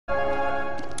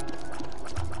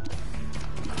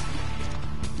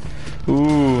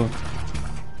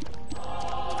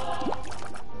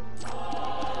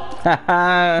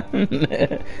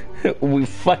We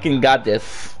fucking got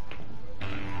this.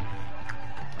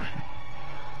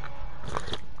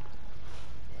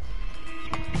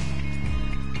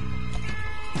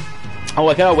 Oh,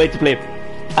 I cannot wait to play.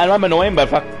 I know I'm annoying, but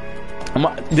fuck.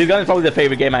 This gun is probably the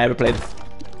favorite game I ever played.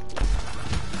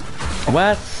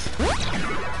 What?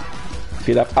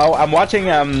 Speed up. Oh, I'm watching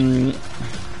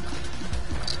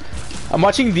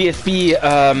DSP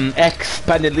X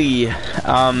Pandely.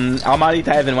 Almighty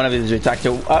Tyven, one of his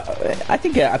reactor. I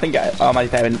think Almighty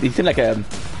Tyven. He seemed like a.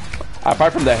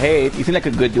 Apart from the hate, he seemed like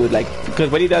a good dude. Like, because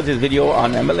when he does his video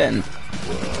on MLN,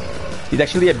 he's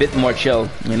actually a bit more chill.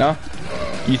 You know.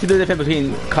 You see the difference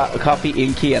between coffee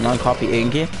inky and non-coffee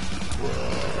inky.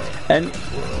 And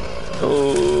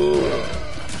oh,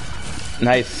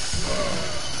 nice.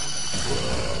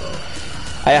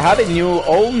 I have a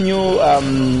all new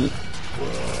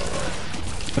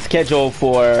schedule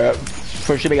for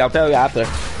shipping. I'll tell you after.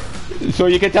 So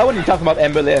you can tell when he talks about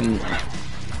Emberlin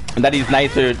that he's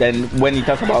nicer than when he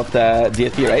talks about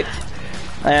DSP, right?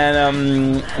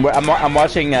 And I'm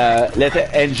watching let's say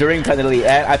Enduring Penalty,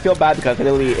 and I feel bad because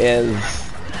Penalty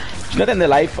she's not in the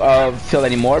life of Phil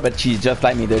anymore, but she's just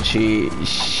like me, dude. She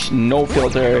no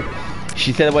filter.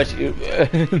 She said what she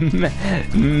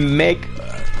make.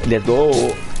 Let's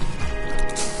go.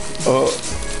 Oh.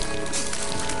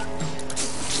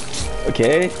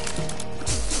 Okay.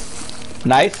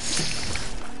 Nice.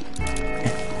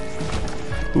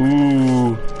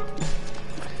 Ooh.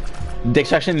 The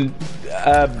extraction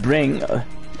bring.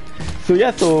 So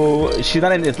yeah, so she's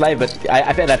not in this life, but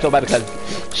I feel bad because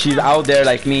she's out there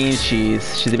like me.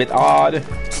 She's a bit odd,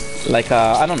 like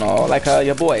I don't know, like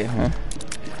your boy, huh?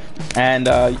 And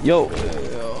yo,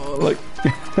 look,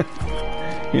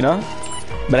 you know.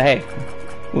 But hey,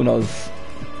 who knows?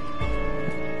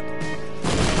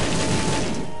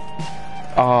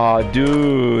 Oh,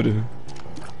 dude.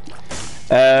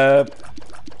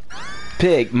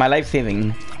 Pig, my life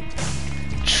saving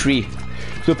tree.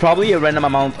 So probably a random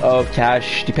amount of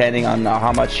cash depending on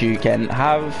how much you can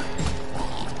have.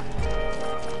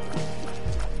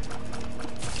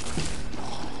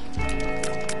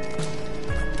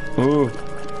 Ooh.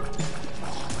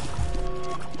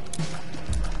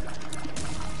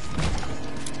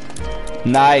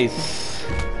 Nice.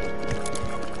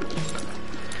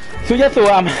 So yeah, so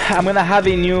I'm gonna have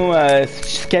a new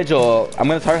schedule. I'm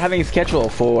gonna start having a schedule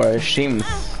for streams.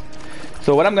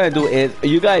 So what I'm gonna do is,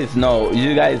 you guys know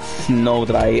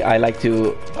that I like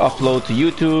to upload to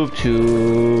YouTube,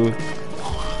 to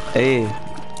hey,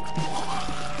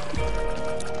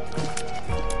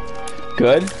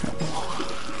 good,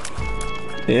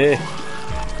 yeah.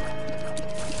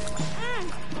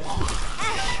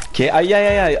 Okay,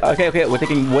 yeah. Okay, we're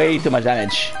taking way too much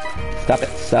damage. Stop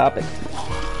it.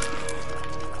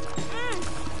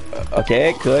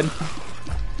 Okay, good.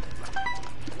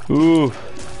 Ooh.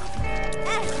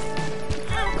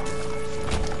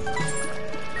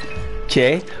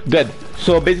 Okay, good.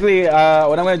 So basically,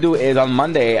 what I'm gonna do is on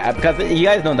Monday, because you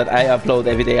guys know that I upload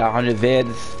every day 100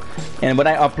 vids, and when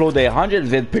I upload 100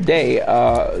 vids per day,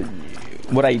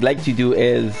 what I like to do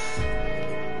is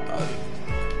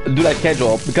do that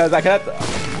schedule, because I cannot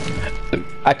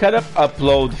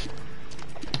upload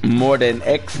more than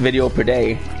X video per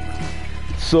day.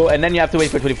 So, and then you have to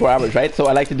wait for 24 hours, right? So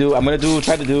I'm gonna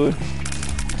try to do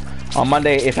on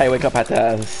Monday. If I wake up at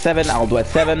 7, I'll do at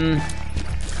 7.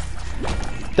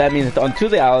 That means on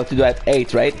Tuesday I'll have to do at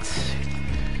 8, right?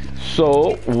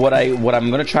 So what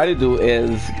I'm gonna try to do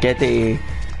is get a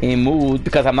mood,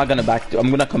 because I'm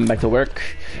gonna come back to work,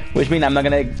 which means I'm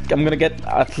gonna get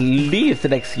at least the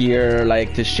next year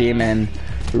like to stream and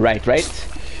write, right?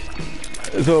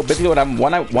 So basically what I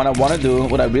wanna do,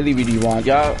 what I really want,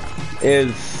 yeah,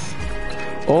 is,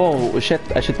 oh shit,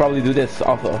 I should probably do this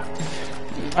also.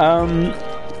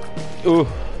 Ooh.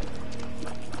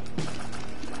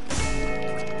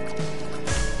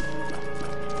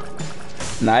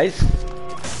 Nice.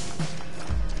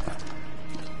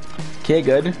 Okay,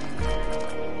 good.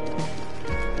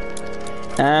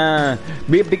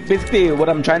 Basically, what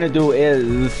I'm trying to do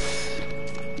is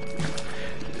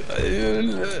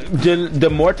the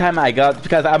more time I got,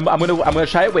 because I'm gonna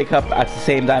try to wake up at the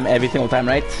same time every single time,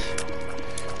 right?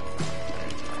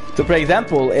 So, for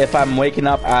example, if I'm waking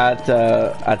up at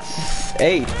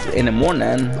 8 in the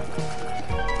morning,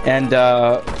 and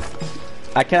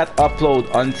I cannot upload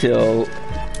until,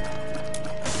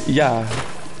 yeah.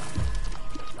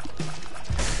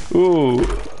 Ooh.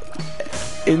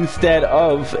 Instead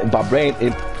of Bob Brain,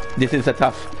 this is a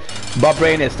tough. Bob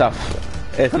Brain is tough.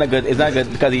 It's not good. It's not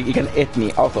good because he can hit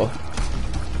me also.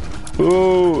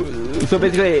 Ooh. So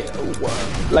basically,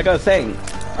 like I was saying,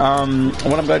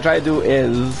 what I'm gonna try to do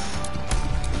is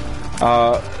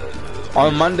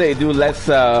on Monday do less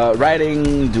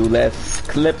writing, do less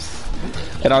clips,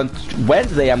 and on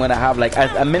Wednesday I'm gonna have like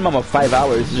a minimum of 5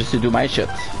 hours just to do my shit.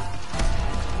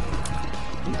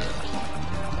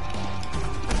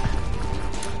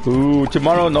 Ooh,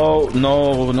 tomorrow no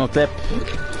clip.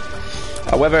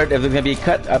 However, if it's gonna be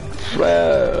cut up,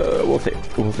 we'll see.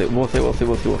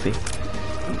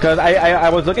 Because I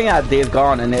was looking at Days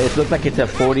Gone and it looks like it's a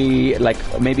 40, like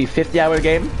maybe 50-hour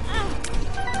game.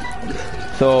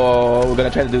 So we're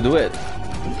gonna try to do it.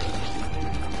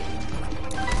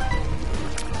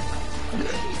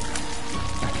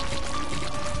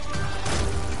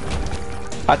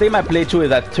 I think my playthrough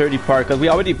is at 30 part because we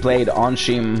already played on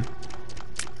stream.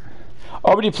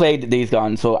 Already played Days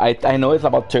Gone, so I know it's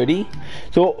about 30.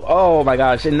 So, oh my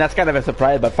gosh, and that's kind of a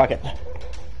surprise, but fuck it.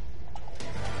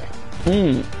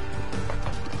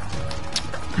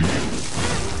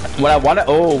 What I wanna,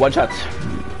 oh, one shot.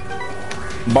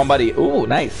 Bombardie, ooh,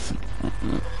 nice.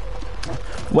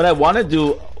 What I wanna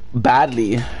do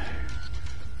badly.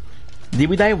 Did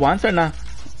we die once or not?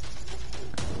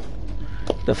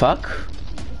 The fuck?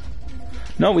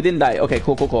 No, we didn't die. Okay,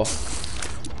 cool.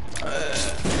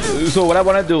 So what I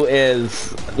want to do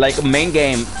is like main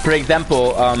game, for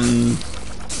example.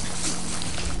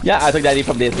 Yeah, I took that idea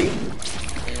from DSP.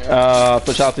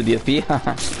 So shout out to DSP.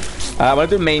 I want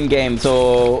to do main game.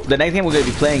 So the next game we're gonna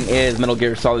be playing is Metal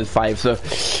Gear Solid 5. So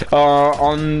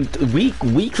on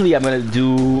weekly, I'm gonna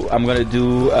do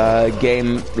a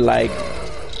game like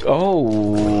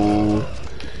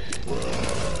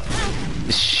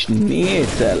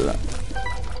Schnitzel.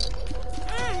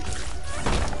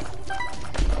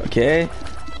 Okay.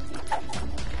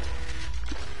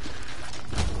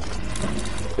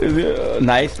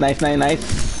 Nice.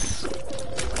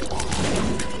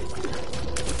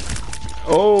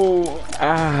 Oh,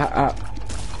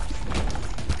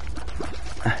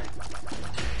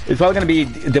 it's probably gonna be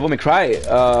Devil May Cry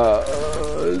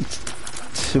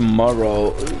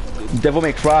tomorrow. Devil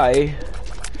May Cry.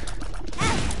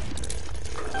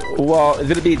 Well, it's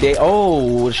gonna be day.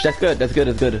 Oh, that's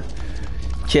good.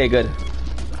 Okay, good.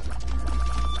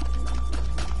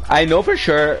 I know for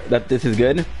sure that this is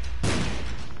good.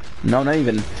 No, not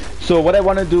even. So what I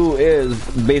want to do is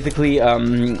basically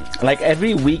like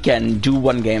every weekend do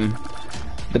one game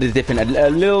that is different. A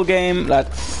little game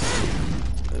that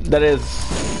is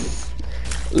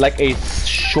like a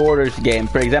shorter game.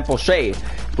 For example, Stray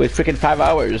with freaking 5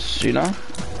 hours, you know?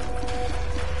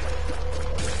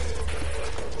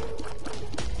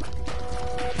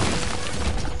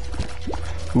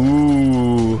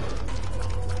 Ooh.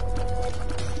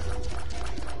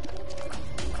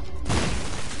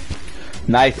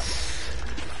 Nice.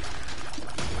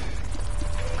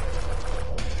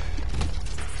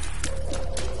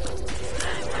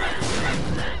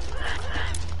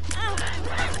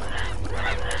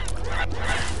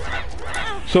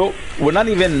 So we're not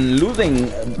even losing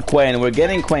Quen, we're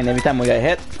getting Quen every time we get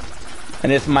hit.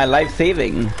 And it's my life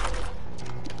saving.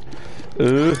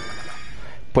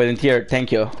 Poison tier,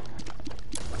 thank you.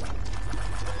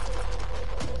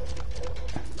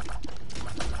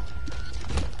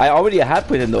 I already had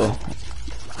poison though.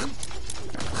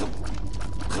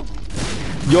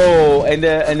 Yo, in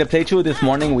the playthrough this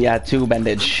morning we had 2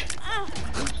 bandage.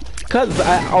 Cause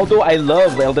although I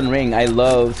love Elden Ring, I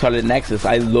love Scarlet Nexus,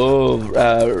 I love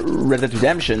Red Dead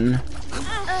Redemption,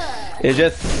 it's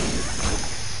just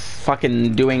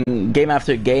fucking doing game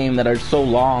after game that are so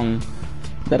long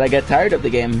that I get tired of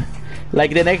the game.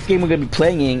 Like the next game we're gonna be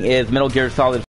playing is Metal Gear Solid